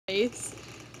face.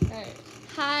 Alright.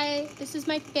 Hi, this is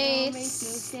my face. Makes no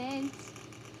sense.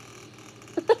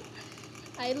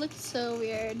 I look so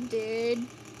weird, dude.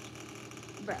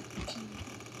 Bruh.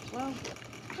 Well.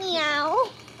 Meow.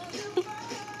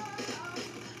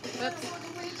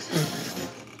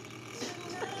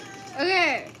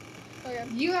 Okay. Okay.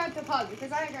 You have to pause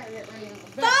because I gotta get ready.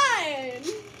 Fine.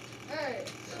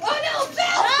 Alright. Oh no,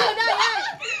 Phil! No, not yet.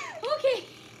 Okay.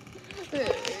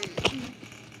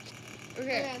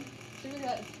 Okay. Here we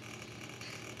go.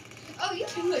 Oh, you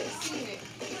can like see me.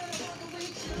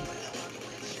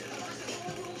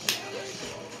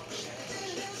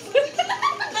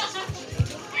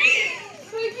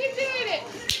 We keep doing it.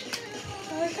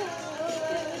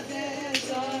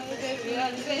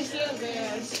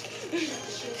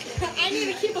 I need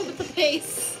to keep up with the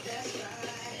pace.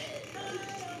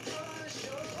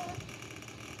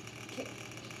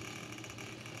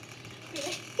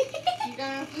 You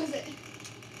gotta pause it.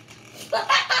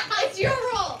 It's your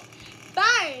role.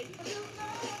 Fine.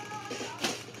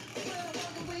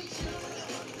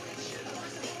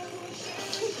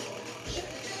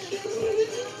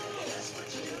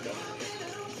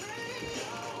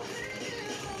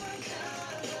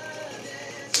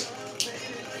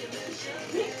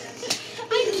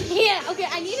 Yeah, okay,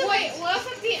 I need to Wait, what if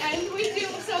at the end we do,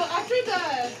 so after the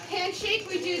handshake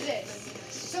we do this.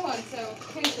 So on, so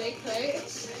handshake, right?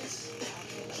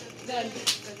 Then,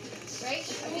 right?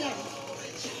 At the end.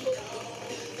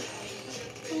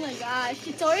 Oh my gosh,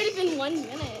 it's already been 1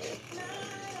 minute.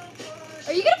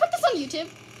 Are you gonna put this on YouTube?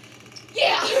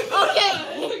 Yeah!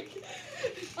 Okay.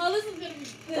 Oh, this is gonna be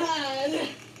bad.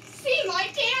 See my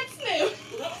dance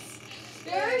moves!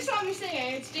 There's something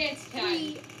singing, it's dance time.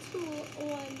 3, 2, 1.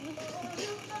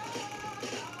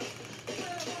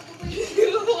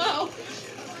 Wow.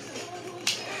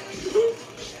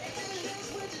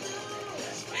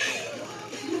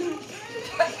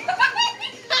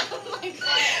 Oh my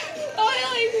god. Oh,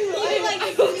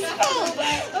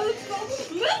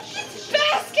 Look, it's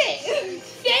basket!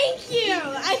 Thank you.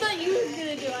 I thought you were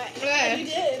gonna do it. Okay. And you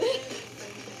did.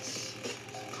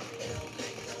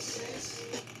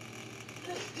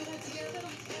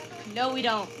 No, we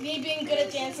don't. Me being good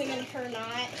at dancing and her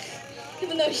not.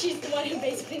 Even though she's the one who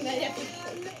basically made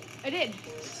everything. I did.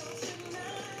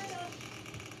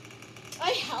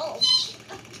 I helped.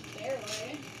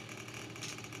 Barely.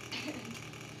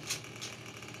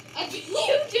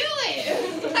 You do it!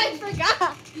 I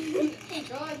forgot. Oh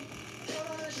God.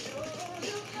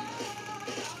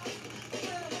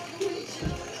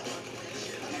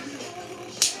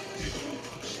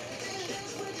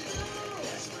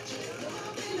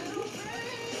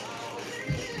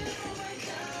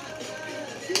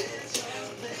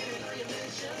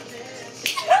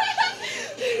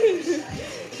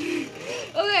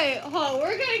 Okay, hold on.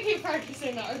 We're gonna keep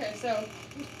practicing now. Okay, so.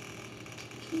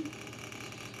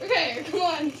 Okay, come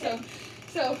on.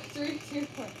 So 3, 2,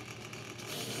 1.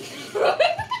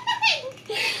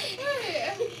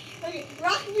 Okay,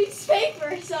 rock meets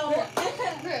paper, so.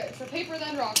 Okay, so paper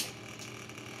then rock.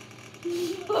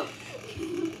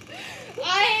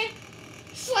 I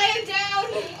slam down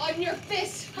on your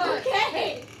fist first.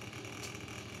 Okay.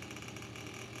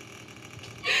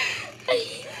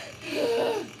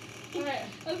 Alright.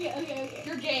 Okay.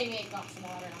 You're getting a glass of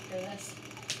water after this.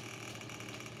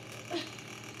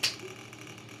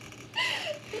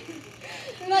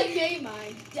 Like game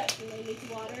mine definitely needs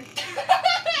water.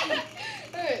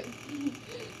 Alright.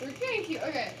 We're gonna keep.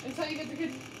 Okay, until you get the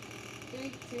good.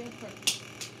 3, 2, 1.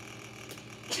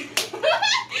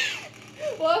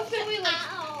 Well, if we like.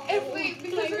 Ow. If we.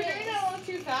 Because My we're doing wrist. that a little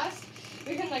too fast,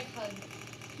 we can like hug.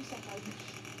 Just a hug.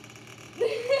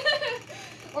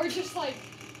 Or just like.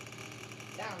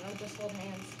 I don't know, just hold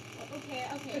hands. Okay.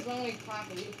 Because when we clap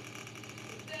at you.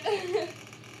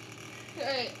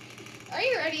 Alright. Are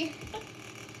you ready?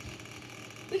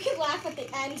 We could laugh at the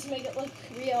end to make it look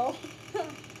real.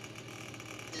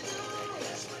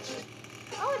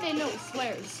 How would they know it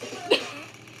swears? I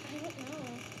don't know.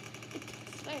 It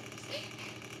swears.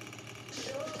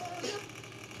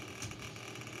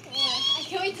 I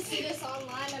can't wait to see this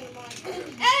online and I'm like,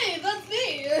 hey, that's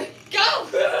me! Go!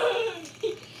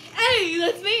 Hey,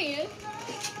 that's me!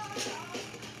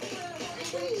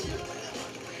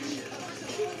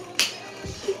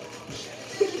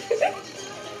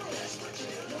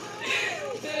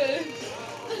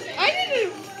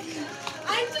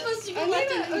 I'm supposed to go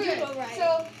left and you go right. So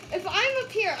if I'm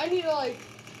up here, I need to like,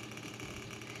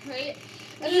 right?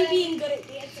 And Me then being good at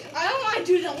dancing. I don't want to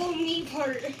do the little knee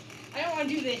part. I don't want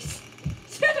to do this.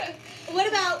 What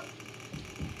about?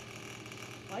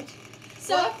 What?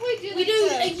 So what if we do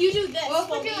you do this. what if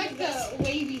while we do like this. the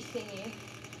wavy thingy?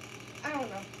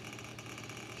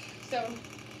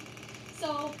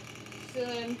 So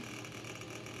then.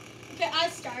 okay, I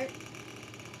start.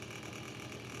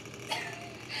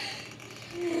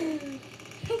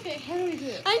 Okay. How do we do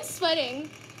it? I'm sweating.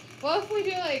 What if we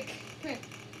do like? Come here.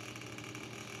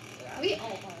 We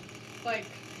all are. Like.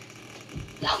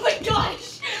 Oh my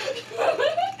gosh!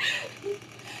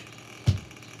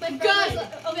 My God!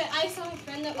 Okay, I saw a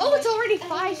friend that was Oh, it's like, already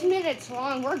 5 minutes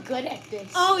long. We're good at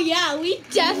this. oh yeah, we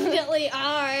definitely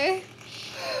are.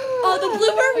 Oh,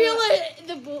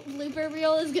 the blooper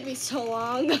reel is gonna be so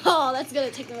long. Oh, that's gonna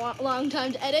take a long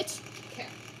time to edit. Okay.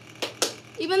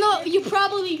 Even though you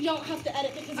probably don't have to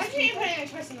edit because I it's can't put any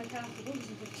choice in my mouth.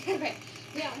 Okay.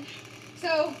 Yeah.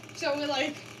 So we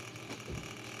like.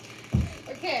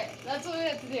 Okay, that's what we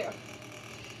have to do.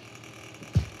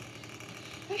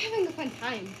 I'm having a fun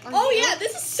time. Oh yeah,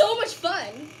 this is so much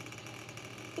fun.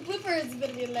 The blooper is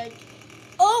gonna be like,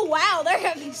 oh wow, they're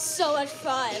having so much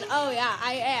fun. Oh yeah,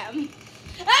 I am.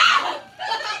 Ah!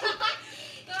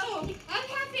 No, I'm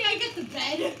happy I get the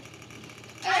bed.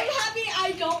 I'm happy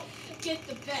I don't get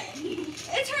the bed.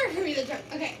 It's hard for me to jump.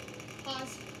 Okay,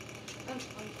 pause.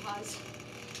 Pause.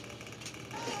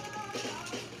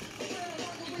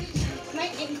 My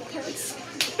ankle hurts.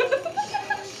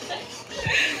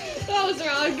 That was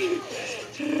wrong.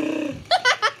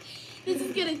 This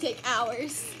is gonna take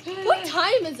hours. What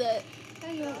time is it?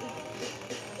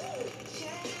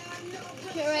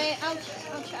 Okay, wait, I'll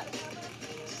try.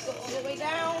 Go all the way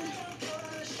down.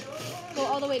 Go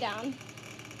all the way down.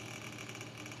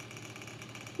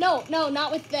 No,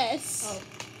 not with this. Oh.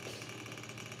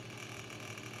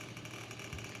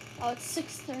 Oh, it's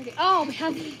 6:30. Oh, we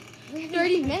have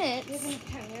 30 minutes. We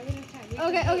have enough time.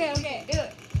 Okay. Do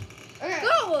it. Okay.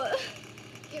 Go!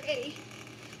 Get ready.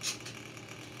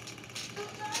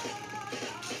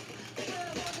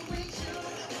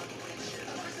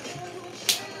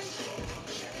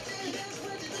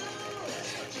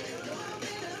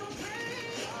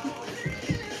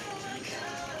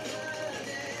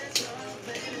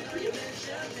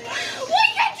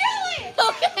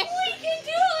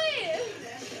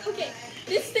 Okay,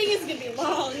 this thing is gonna be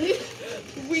long.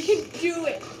 We can do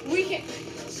it. We can.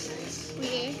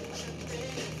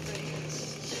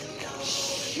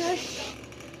 Shush.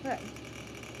 Right.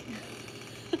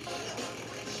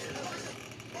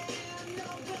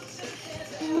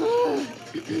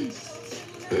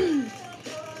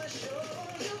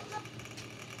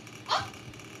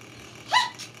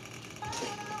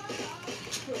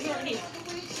 We're ready.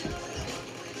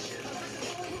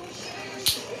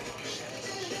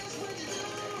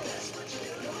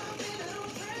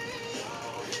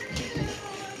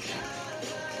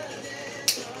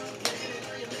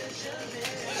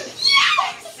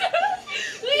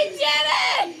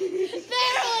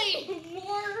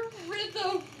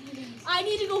 I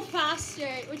need to go faster,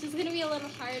 which is gonna be a little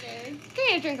harder.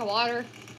 Get a drink of water.